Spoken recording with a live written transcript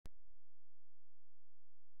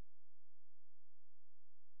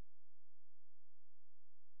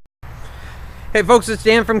Hey folks, it's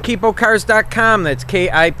Dan from KIPOcars.com. That's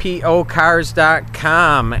KIPO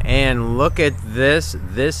Cars.com. And look at this.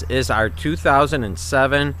 This is our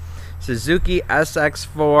 2007 Suzuki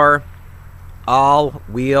Sx4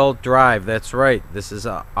 all-wheel drive. That's right. This is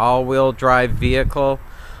an all-wheel drive vehicle.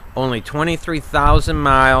 Only 23,000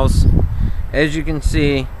 miles. As you can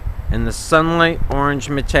see, in the sunlight orange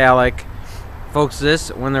metallic. Folks,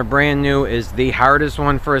 this, when they're brand new, is the hardest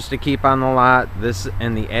one for us to keep on the lot. This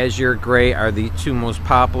and the azure gray are the two most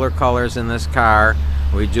popular colors in this car.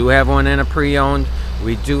 We do have one in a pre-owned.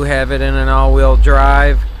 We do have it in an all-wheel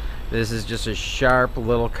drive. This is just a sharp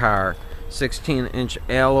little car. 16-inch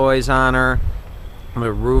alloys on her.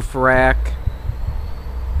 The roof rack.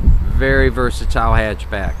 Very versatile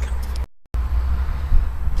hatchback.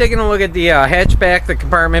 Taking a look at the hatchback, the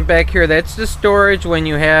compartment back here, that's the storage when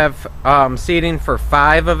you have seating for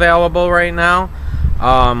 5 available right now,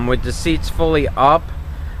 with the seats fully up.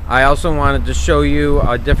 I also wanted to show you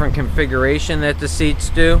a different configuration that the seats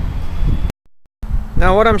do.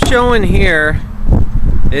 Now what I'm showing here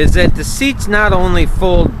is that the seats not only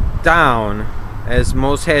fold down as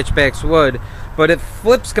most hatchbacks would, but it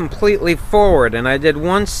flips completely forward, and I did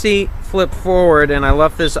one seat flip forward and I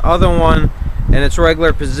left this other one in its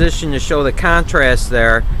regular position to show the contrast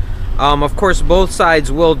there. Of course both sides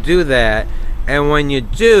will do that, and when you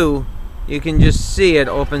do, you can just see it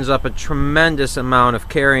opens up a tremendous amount of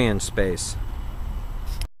carrying space.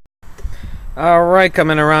 Alright,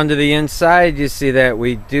 coming around to the inside, you see that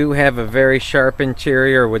we do have a very sharp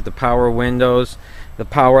interior with the power windows, the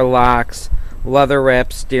power locks, leather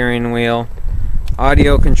wrapped steering wheel,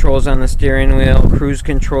 audio controls on the steering wheel, cruise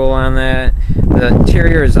control on that. The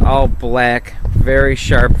interior is all black, very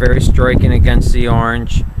sharp, very striking against the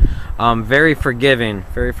orange. Very forgiving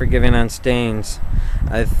on stains.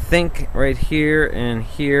 I think right here and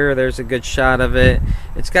here there's a good shot of it.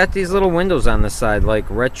 It's got these little windows on the side, like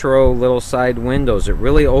retro little side windows. It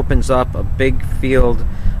really opens up a big field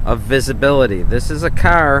of visibility. This is a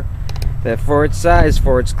car that, for its size,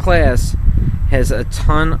 for its class, has a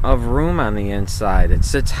ton of room on the inside. It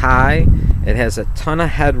sits high, it has a ton of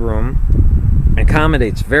headroom,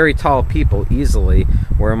 accommodates very tall people easily,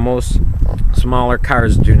 where most smaller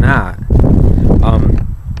cars do not.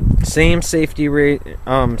 Same safety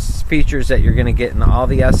features that you're going to get in all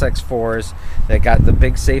the SX4s that got the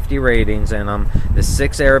big safety ratings in them. The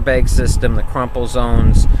 6 airbag system, the crumple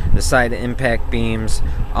zones, the side impact beams,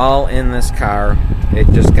 all in this car. It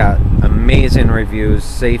just got amazing reviews,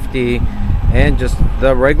 safety, and just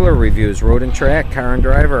the regular reviews. Road and Track, Car and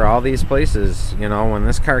Driver, all these places, you know, when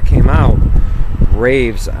this car came out,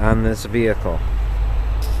 raves on this vehicle.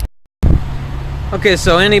 Okay,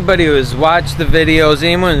 so anybody who's watched the videos,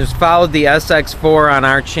 anyone who's followed the SX4 on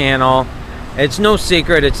our channel, it's no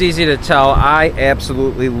secret, it's easy to tell, I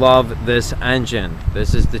absolutely love this engine.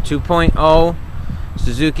 This is the 2.0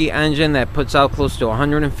 Suzuki engine that puts out close to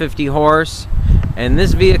 150 horse, and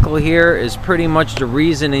this vehicle here is pretty much the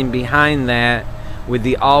reasoning behind that. With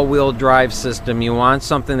the all-wheel drive system, you want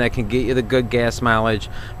something that can get you the good gas mileage,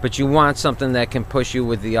 but you want something that can push you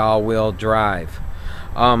with the all-wheel drive.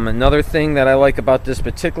 Another thing that I like about this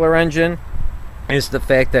particular engine is the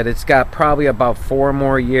fact that it's got probably about 4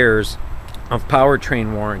 more years of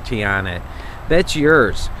powertrain warranty on it. That's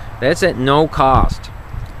yours. That's at no cost.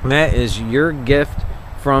 That is your gift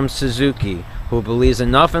from Suzuki, who believes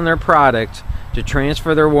enough in their product to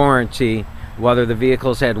transfer their warranty whether the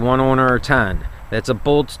vehicle's had 1 owner or 10. That's a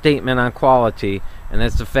bold statement on quality, and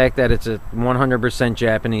that's the fact that it's a 100%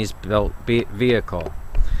 Japanese built vehicle.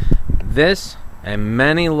 This and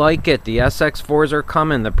many like it, the SX4s are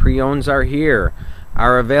coming, the pre-owns are here,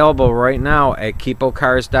 are available right now at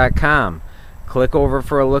KIPOcars.com. Click over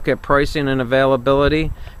for a look at pricing and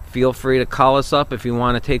availability. Feel free to call us up if you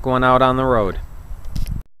want to take one out on the road.